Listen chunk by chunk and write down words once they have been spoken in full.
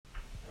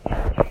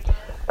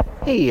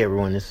Hey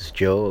everyone, this is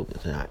Joe.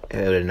 I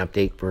had an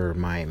update for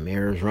my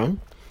mayor's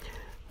run.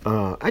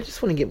 I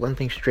just want to get one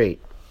thing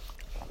straight.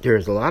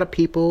 There's a lot of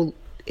people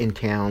in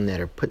town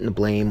that are putting the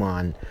blame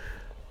on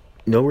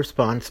no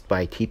response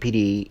by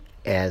TPD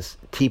as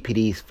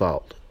TPD's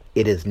fault.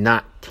 It is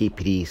not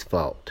TPD's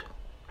fault.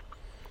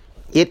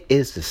 It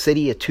is the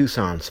city of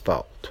Tucson's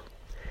fault.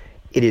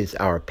 It is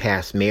our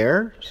past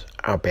mayors,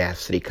 our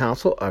past city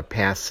council, our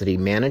past city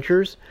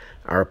managers,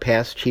 our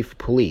past chief of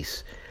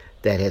police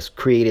that has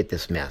created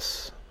this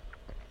mess.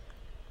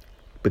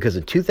 Because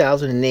in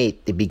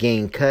 2008, they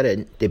began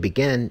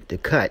to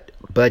cut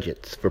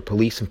budgets for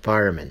police and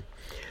firemen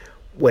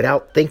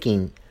without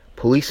thinking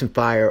police and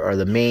fire are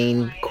the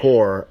main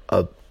core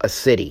of a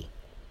city.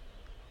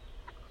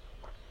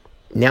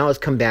 Now it's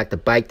come back to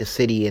bite the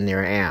city in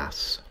their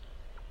ass.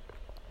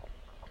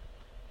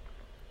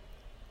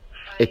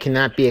 It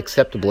cannot be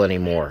acceptable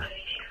anymore.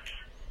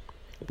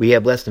 We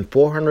have less than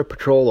 400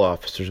 patrol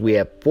officers. We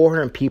have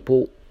 400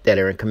 people that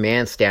are in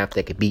command staff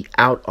that could be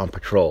out on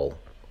patrol.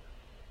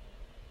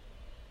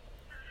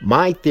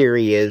 My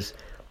theory is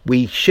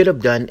we should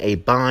have done a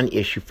bond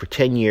issue for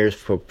 10 years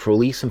for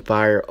police and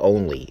fire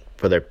only,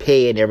 for their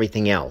pay and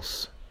everything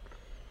else.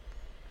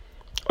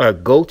 Or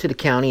go to the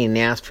county and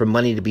ask for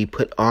money to be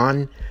put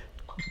on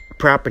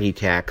property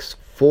tax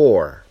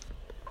for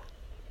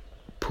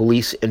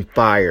police and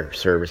fire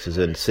services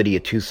in the city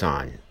of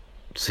Tucson.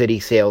 City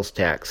sales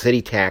tax,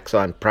 city tax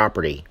on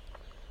property.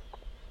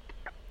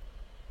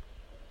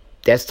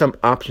 That's some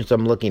options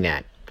I'm looking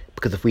at.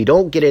 Because if we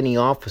don't get any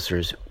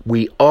officers,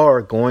 we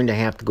are going to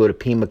have to go to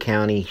Pima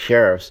County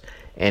Sheriffs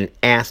and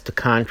ask to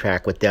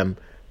contract with them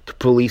to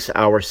police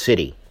our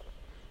city.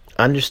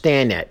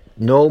 Understand that.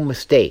 No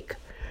mistake.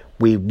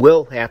 We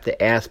will have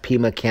to ask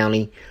Pima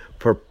County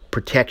for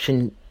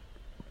protection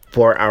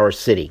for our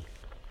city.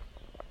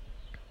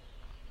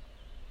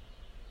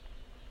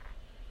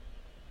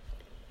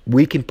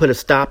 We can put a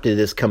stop to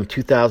this come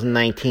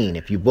 2019.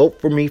 If you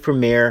vote for me for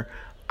mayor,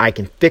 I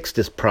can fix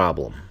this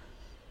problem.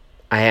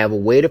 I have a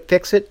way to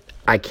fix it.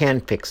 I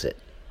can fix it.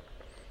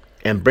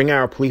 And bring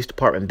our police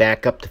department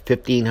back up to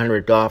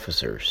 1,500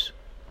 officers.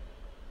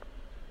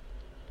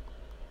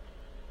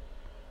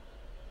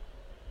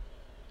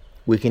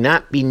 We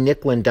cannot be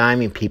nickel and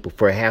diming people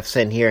for a half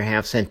cent here,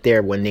 half cent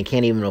there when they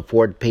can't even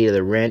afford to pay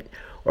the rent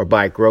or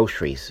buy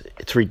groceries.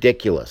 It's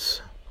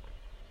ridiculous.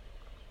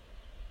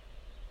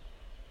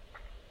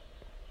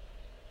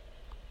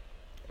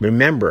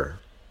 Remember,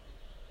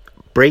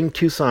 bring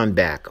Tucson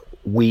back.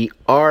 We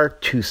are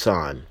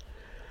Tucson.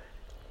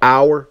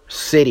 Our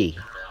city.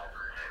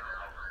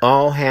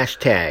 All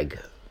hashtag.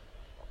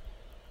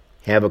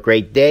 Have a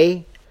great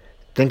day.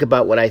 Think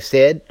about what I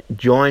said.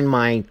 Join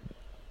my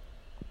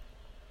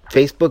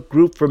Facebook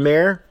group for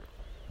mayor.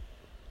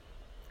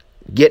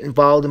 Get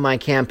involved in my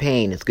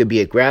campaign. It's going to be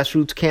a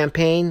grassroots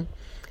campaign.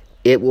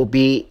 It will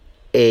be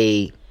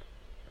a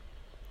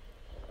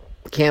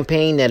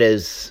campaign that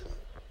is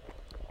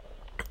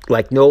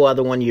like no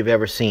other one you've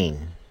ever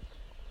seen.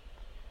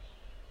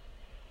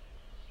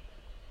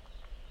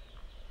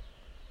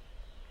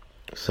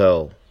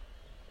 So,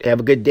 have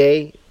a good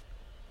day.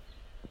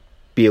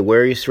 Be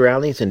aware of your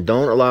surroundings and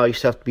don't allow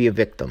yourself to be a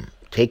victim.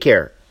 Take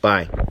care.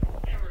 Bye.